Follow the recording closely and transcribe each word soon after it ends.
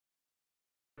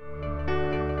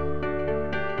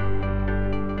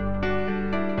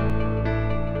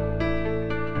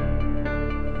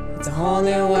whole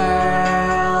new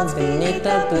world beneath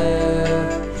the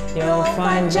blue. You'll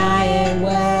find giant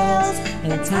whales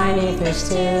and tiny fish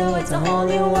too. It's a whole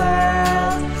new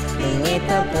world beneath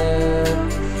the blue.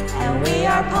 And we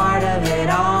are part of it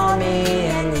all, me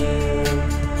and you.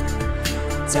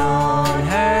 Don't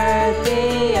hurt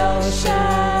the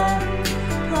ocean,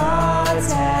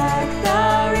 protect the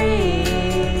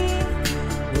reef.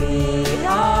 We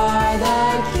are the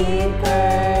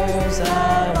keepers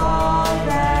of all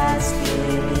that's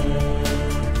beneath.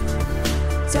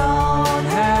 Don't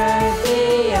hurt the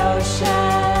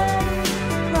ocean,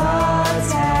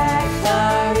 protect the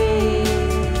reef.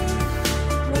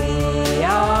 We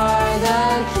are the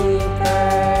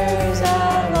keepers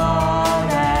of all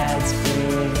that's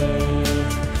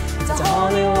beneath. It's a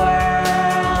whole new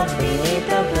world beneath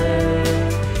the blue.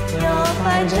 You'll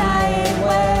find giant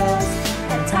whales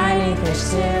and tiny fish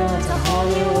too. It's a whole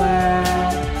new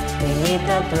world beneath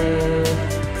the blue.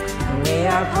 And we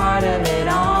are part of it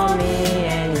all, me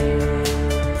and you.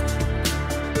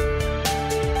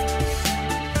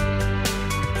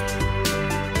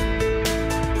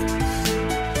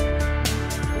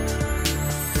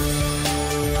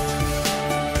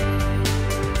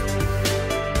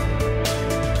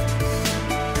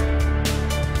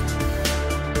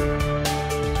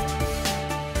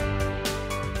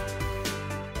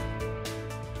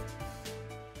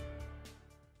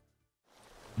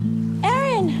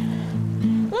 Aaron,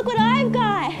 look what I've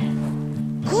got.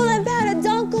 Cool about a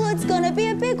dongle, it's gonna be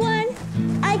a big one.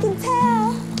 I can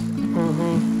tell.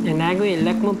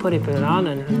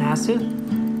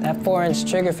 That 4-inch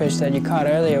triggerfish that you caught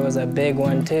earlier was a big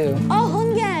one too. Oh,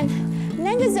 Hungan,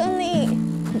 Nenga's only.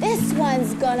 This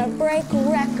one's gonna break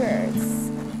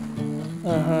records.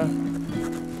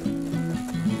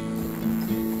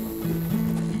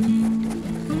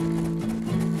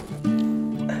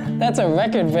 That's a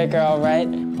record breaker, all right.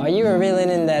 While you were reeling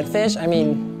in that fish,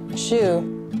 shoe,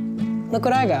 look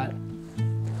what I got.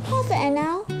 Half it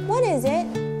now. What is it?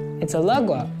 It's a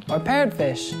lugwa, or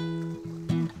parrotfish.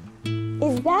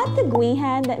 Is that the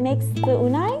guihan that makes the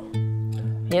unai?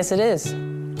 Yes, it is.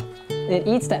 It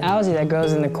eats the algae that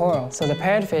grows in the coral, so the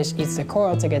parrotfish eats the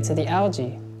coral to get to the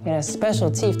algae. It has special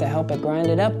teeth that help it grind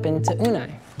it up into unai.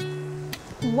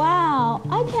 Wow,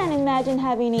 I can't imagine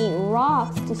having to eat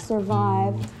rocks to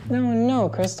survive. No,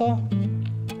 Krystal.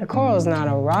 The coral is not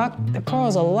a rock, the coral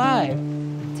is alive.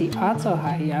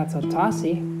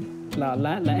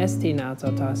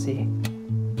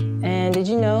 And did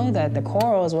you know that the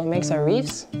coral is what makes our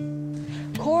reefs?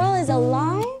 Coral is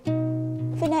alive?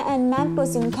 Finaan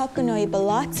mampos in kakunoy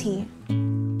balati.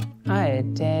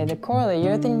 The coral that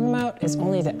you're thinking about is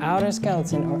only the outer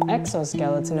skeleton or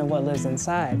exoskeleton of what lives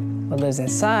inside. What lives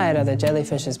inside are the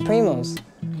jellyfish's primos,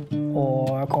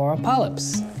 or coral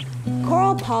polyps.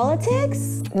 Coral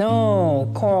politics? No,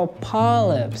 coral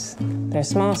polyps. They're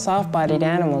small, soft-bodied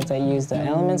animals that use the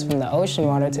elements from the ocean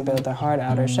water to build their hard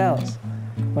outer shells.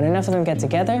 When enough of them get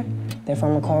together, they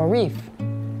form a coral reef.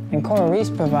 And coral reefs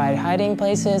provide hiding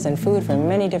places and food for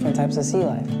many different types of sea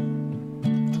life.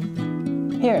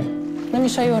 Here, let me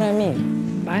show you what I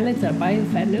mean. The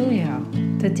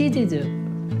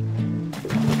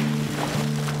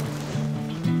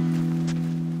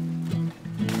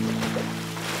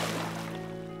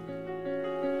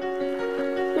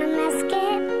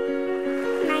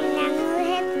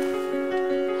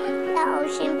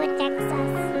ocean protects us.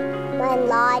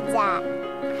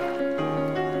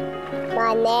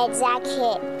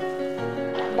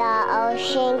 The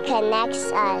ocean connects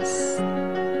us.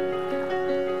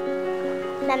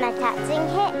 Nanatatsing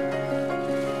hit.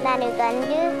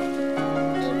 Nanugundu.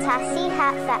 Itasi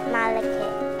hat fat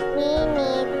malakit. We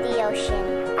need the ocean.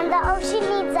 And the ocean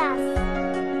needs us.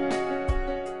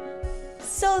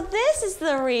 So this is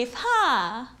the reef,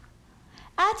 huh?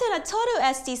 Atana toru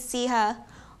esti siha.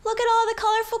 Look at all the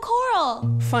colorful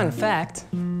coral. Fun fact,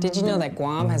 did you know that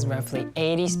Guam has roughly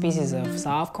 80 species of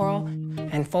soft coral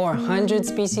and 400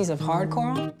 species of hard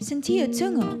coral? Can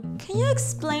you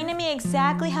explain to me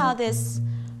exactly how this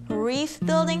reef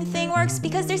building thing works?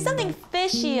 Because there's something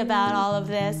fishy about all of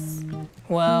this.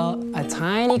 Well, a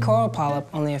tiny coral polyp,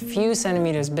 only a few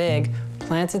centimeters big,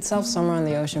 plants itself somewhere on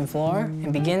the ocean floor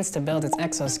and begins to build its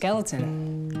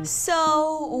exoskeleton.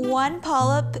 So one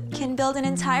polyp can build an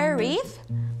entire reef?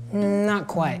 Not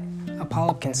quite. A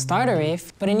polyp can start a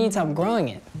reef, but it needs help growing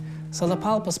it. So the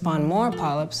polyp will spawn more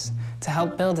polyps to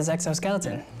help build its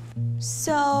exoskeleton.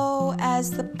 So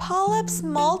as the polyps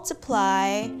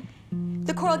multiply,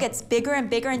 the coral gets bigger and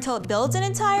bigger until it builds an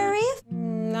entire reef?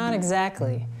 Not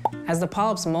exactly. As the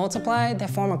polyps multiply, they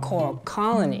form a coral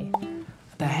colony.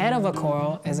 A The head of a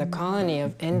coral is a colony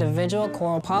of individual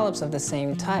coral polyps of the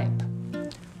same type.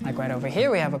 Like right over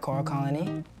here we have a coral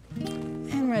colony,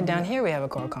 and right down here we have a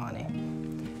coral colony.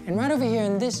 And right over here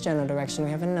in this general direction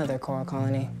we have another coral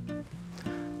colony.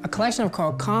 A collection of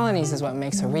coral colonies is what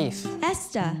makes a reef.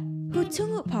 Esther, hu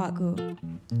tungut paku.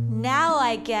 Now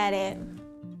I get it.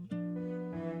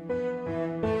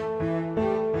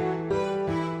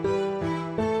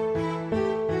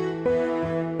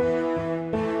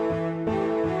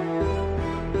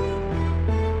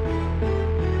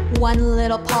 One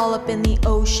little polyp in the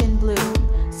ocean blue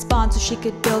spawned so she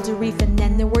could build a reef, and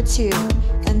then there were two,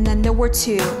 and then there were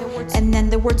two, and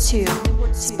then there were two.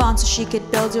 Spawned so she could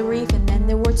build a reef, and then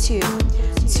there were two.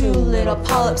 Two little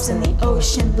polyps in the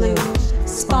ocean blue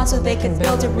spawned so they could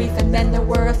build a reef, and then there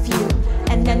were a few,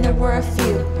 and then there were a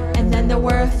few, and then there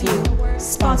were a few.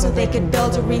 Spawned so they could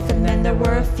build a reef, and then there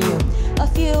were a few. A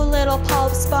few little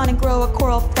polyps spawn and grow a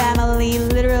coral family.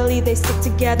 Literally, they stick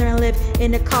together and live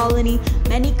in a colony.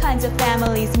 Many kinds of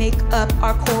families make up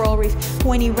our coral reef.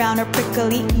 Pointy, round, or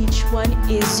prickly, each one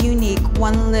is unique.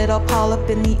 One little polyp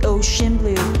in the ocean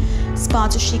blue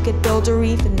spawned so she could build a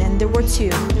reef, and then there were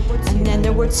two, and then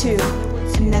there were two,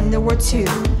 and then there were two.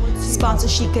 Spawned so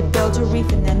she could build a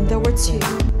reef, and then there were two.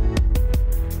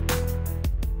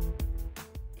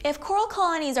 If coral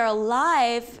colonies are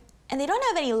alive and they don't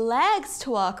have any legs to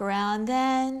walk around,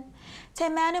 then te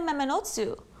manu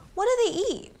memenotsu, what do they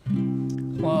eat?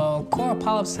 Well, coral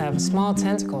polyps have small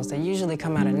tentacles that usually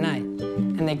come out at night,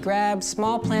 and they grab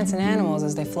small plants and animals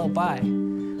as they float by.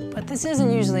 But this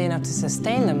isn't usually enough to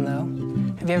sustain them, though.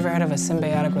 Have you ever heard of a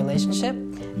symbiotic relationship?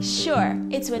 Sure,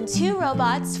 it's when two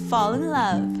robots fall in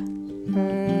love.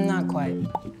 Not quite.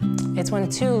 It's when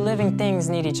two living things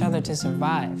need each other to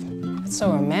survive. It's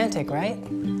so romantic, right?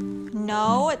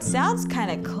 No, it sounds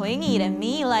kind of clingy to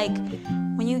me, like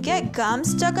when you get gum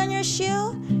stuck on your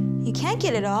shoe, you can't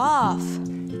get it off.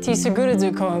 Ti seguro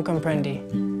du ko comprendi.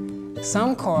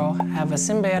 Some coral have a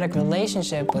symbiotic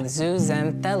relationship with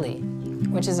zooxanthellae,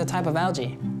 which is a type of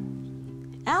algae.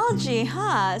 Algae,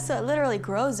 huh? So it literally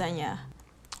grows on you.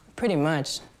 Pretty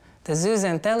much. The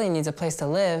zooxanthellae needs a place to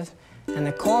live, and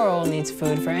the coral needs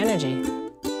food for energy.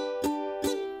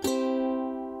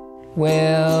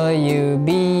 Will you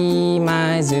be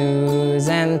my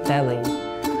zooxanthellae?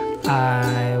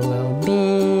 I will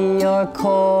be your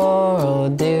coral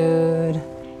dude.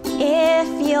 If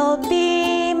you'll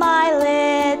be my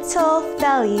little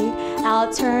felly,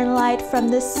 I'll turn light from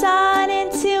the sun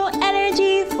into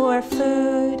energy for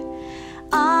food.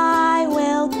 I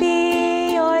will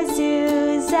be your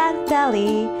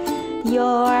zooxanthellae.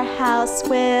 Your house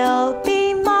will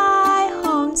be my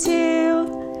home too.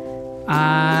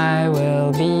 I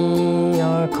will be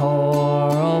your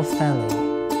coral felly.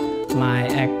 My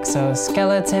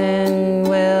exoskeleton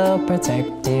will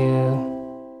protect you.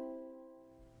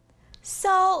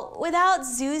 So, without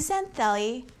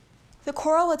zooxanthellae, the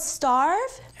coral would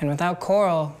starve? And without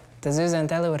coral, the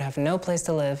zooxanthellae would have no place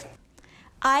to live.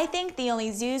 I think the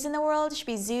only zoos in the world should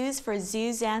be zoos for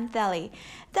zooxanthellae.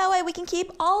 That way we can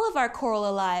keep all of our coral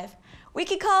alive. We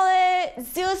could call it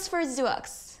zoos for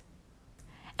zooks.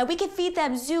 And we could feed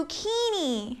them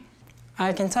zucchini.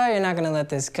 I can tell you're not gonna let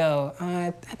this go.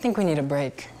 I think we need a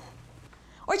break.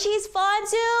 Or cheese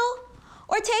fondue?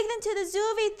 Or take them to the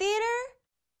Zoovie Theater?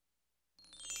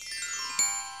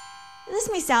 This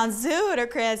may sound zoot,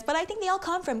 Chris, but I think they all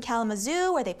come from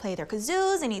Kalamazoo, where they play their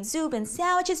kazoos and eat Zubin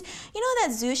sandwiches. You know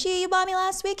that sushi you bought me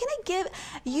last week? Can I give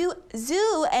you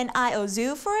Zoo and I owe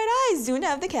Zoo for it? I Zoo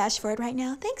have the cash for it right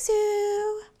now. Thanks,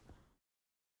 Zoo.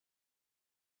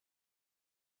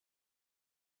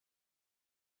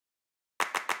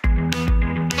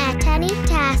 Atani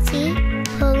tasi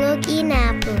hulug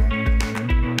inapu.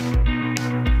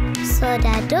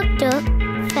 Soda duk duk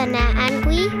fana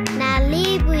angui na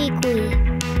libui gui.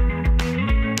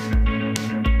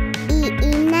 I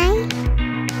inai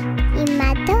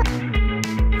imato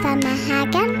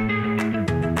famahagan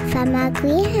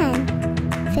famaguihan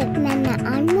fitmana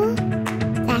onmu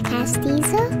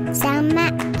takastizo sama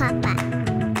papa.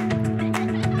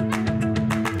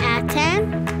 Atan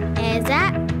eza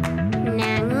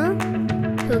nangu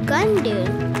hugandu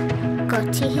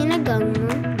kochihinagonmu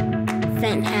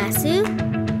fenhasu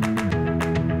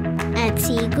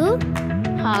atigu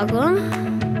hagon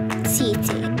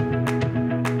titi.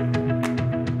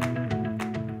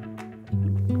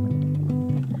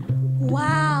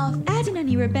 Wow, I didn't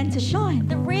even been to Sean.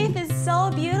 The reef is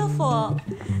so beautiful.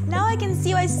 Now I can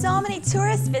see why so many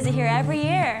tourists visit here every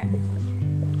year.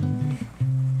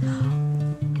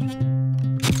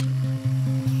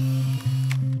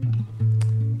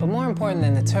 But more important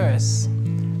than the tourists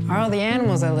are all the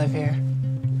animals that live here.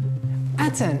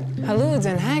 Atan, halud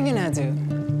and haganadu.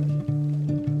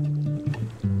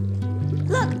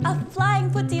 Look, a flying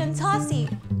putti and tossi.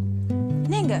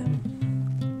 Ninga,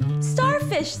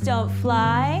 starfish don't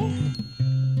fly.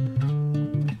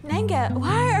 Ninga,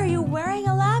 why are you wearing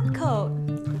a lab coat?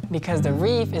 Because the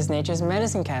reef is nature's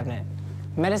medicine cabinet.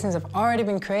 Medicines have already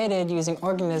been created using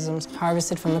organisms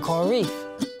harvested from the coral reef.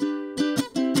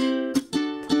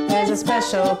 There's a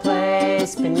special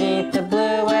place beneath the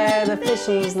blue where the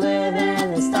fishies live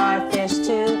and the starfish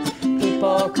too.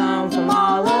 People come from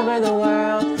all over the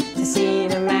world to see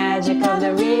the magic of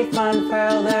the reef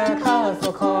unfurl. Their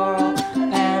colorful coral,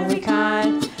 every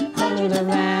kind, hundreds of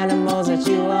animals that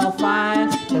you will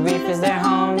find. The reef is their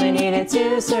home, they need it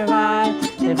to survive.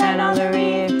 Depend on the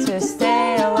reef to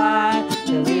stay alive.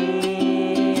 The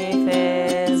reef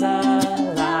is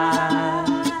alive.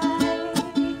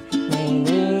 They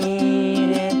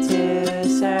need it to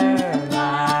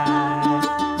survive.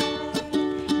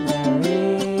 The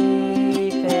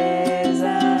reef is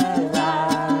alive.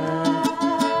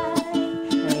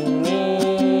 They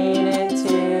need it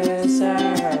to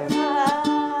survive.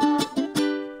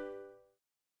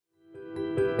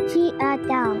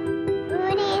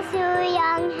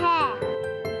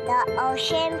 The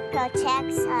ocean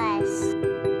protects us.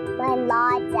 My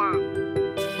Lada.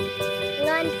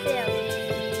 Nunfu.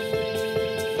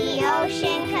 The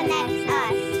ocean connects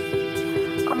us.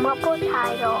 Amapo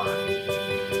title.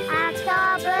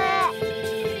 October.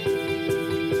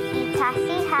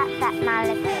 Itasi hat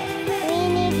malaka. We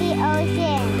need the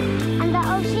ocean, and the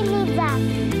ocean needs us.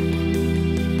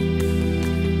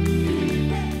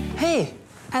 Hey,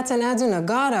 Atan Adu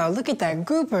Nagado, look at that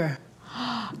grouper.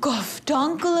 Gof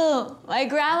Donkulu. My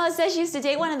grandma said she used to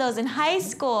date one of those in high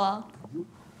school.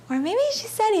 Or maybe she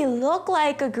said he looked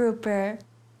like a grouper.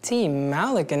 T.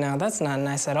 Malika now, that's not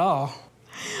nice at all.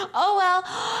 Oh well.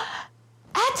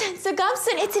 Atan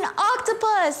Sagumson, it's an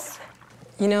octopus.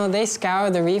 You know, they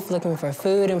scour the reef looking for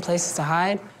food and places to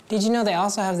hide. Did you know they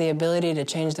also have the ability to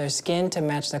change their skin to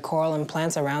match the coral and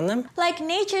plants around them? Like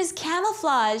nature's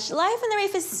camouflage, life in the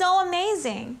reef is so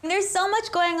amazing. There's so much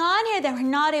going on here that we're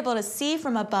not able to see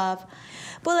from above.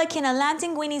 Do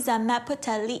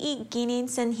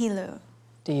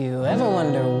you ever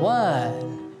wonder what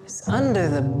is under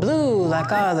the blue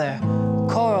like either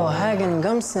coral, hagen,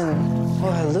 gumson,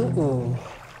 or halu'u?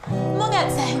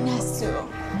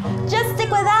 Just stick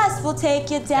with us, we'll take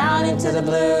you down into the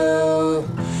blue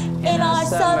in our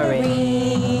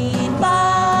submarine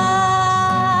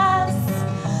bus.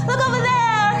 Look over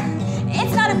there!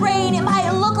 It's not a brain, it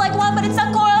might look like one, but it's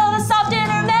a coral with a soft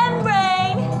inner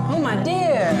membrane. Oh my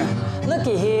dear,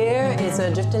 looky here, it's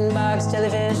a drifting box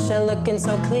jellyfish looking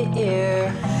so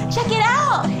clear. Check it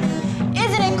out!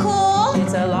 Isn't it cool?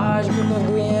 It's a large group of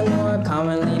Guam, more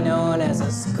commonly known as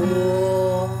a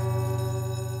school.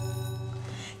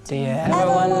 Do you ever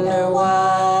wonder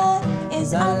what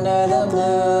is under the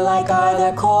blue like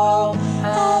either coral,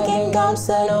 hagen,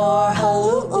 gumson, or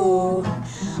halu'u?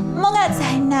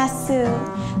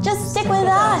 Just stick with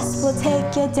us, we'll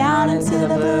take you down into the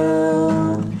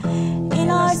blue in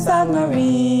our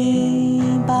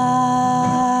submarine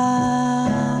bus.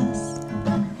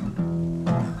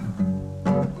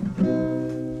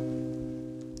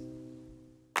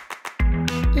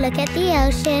 Look at the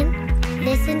ocean,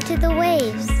 listen to the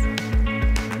waves.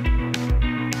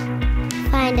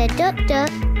 Find a duk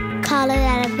duk, call it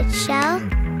out of its shell,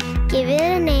 give it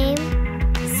a name,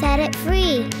 set it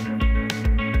free.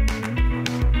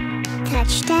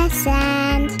 Touch the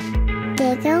sand,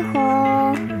 dig a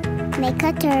hole, make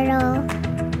a turtle,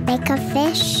 make a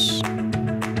fish,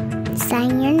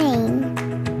 sign your name.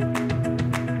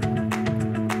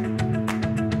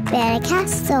 Build a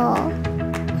castle,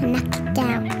 knock it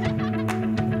down.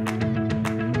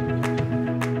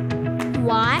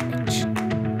 Watch,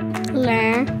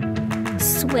 learn,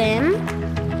 swim,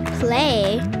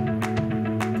 play,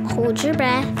 hold your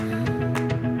breath,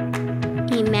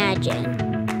 imagine.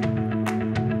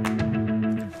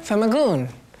 Famagoon,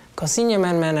 Kosinya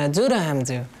Manmana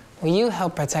Dudahamdu, will you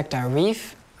help protect our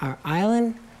reef, our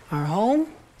island, our home?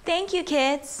 Thank you,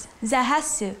 kids.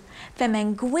 Zahasu,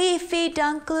 femengui fi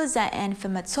dunklu za en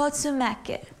fematotsu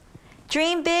make.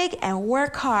 Dream big and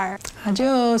work hard.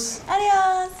 Adios.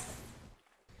 Adios.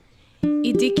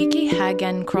 Idikiki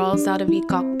hagen crawls out of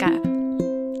ikokka.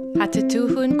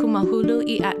 Hatatuhun kumahulu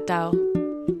I atdao.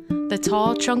 The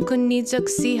tall trunkun nizuk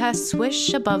siha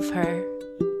swish above her.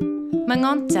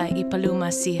 Mangonta I paluma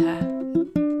siha.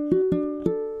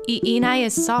 I inai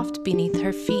is soft beneath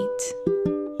her feet.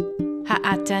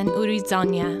 Ha'atan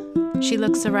urizanya. She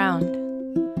looks around.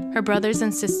 Her brothers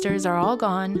and sisters are all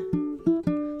gone.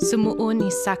 Sumuun I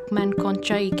sakman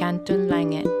kontra I kantun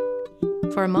langit.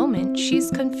 For a moment, she's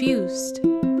confused.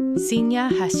 Sinya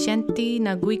hasienti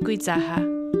na guiguizaha.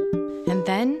 And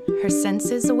then her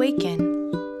senses awaken.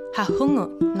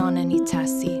 Hahungut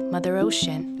nonanitasi, Mother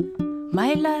Ocean.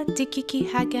 Maila dikiki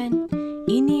hagen,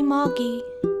 ini mogi.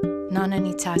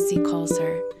 Nonanitasi calls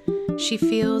her. She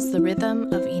feels the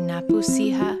rhythm of Inapu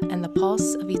Siha and the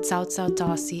pulse of Itsautsau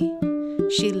Dasi.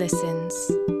 She listens.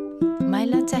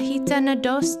 Maila tahita na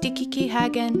dos dikiki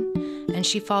hagen. And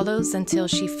she follows until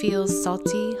she feels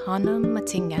salty Hanam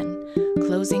Matingan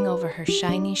closing over her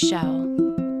shiny shell.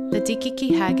 The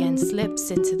Dikiki Hagen slips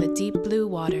into the deep blue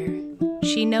water.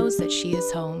 She knows that she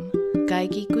is home.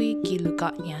 Gaigigui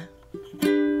Gilugotnya.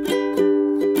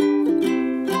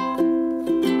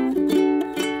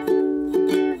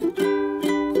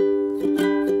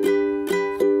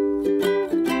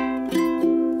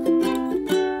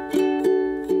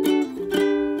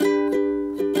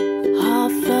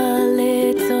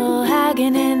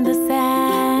 In the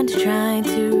sand, trying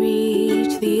to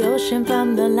reach the ocean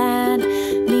from the land.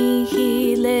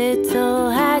 Nihi,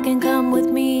 little Hagen, come with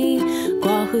me.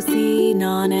 Guahusi,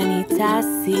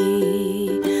 nonanitasi.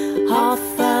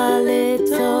 Hoffa,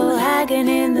 little Hagen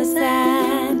in the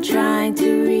sand, trying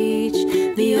to reach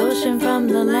the ocean from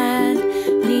the land.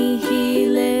 Nihi,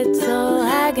 little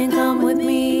Hagen, come with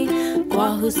me.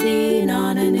 Guahusi,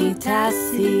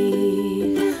 nonanitasi.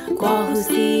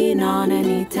 Guahusi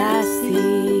nonanitasi.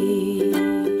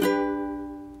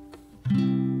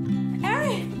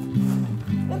 Aaron!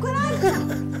 Look what I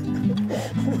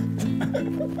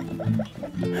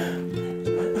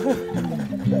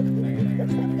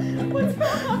What's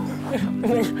wrong?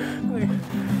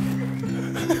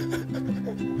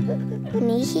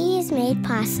 Nihi is made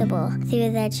possible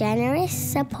through the generous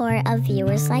support of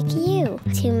viewers like you.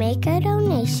 To make a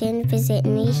donation, visit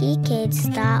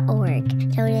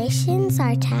nihikids.org. Donations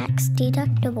are tax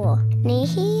deductible.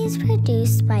 Nihi is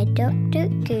produced by DUK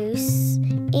DUK Goose,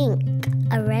 Inc.,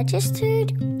 a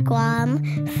registered Guam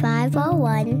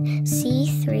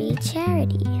 501c3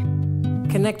 charity.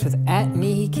 Connect with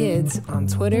 @NihiKids on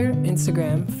Twitter,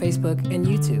 Instagram, Facebook, and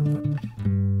YouTube.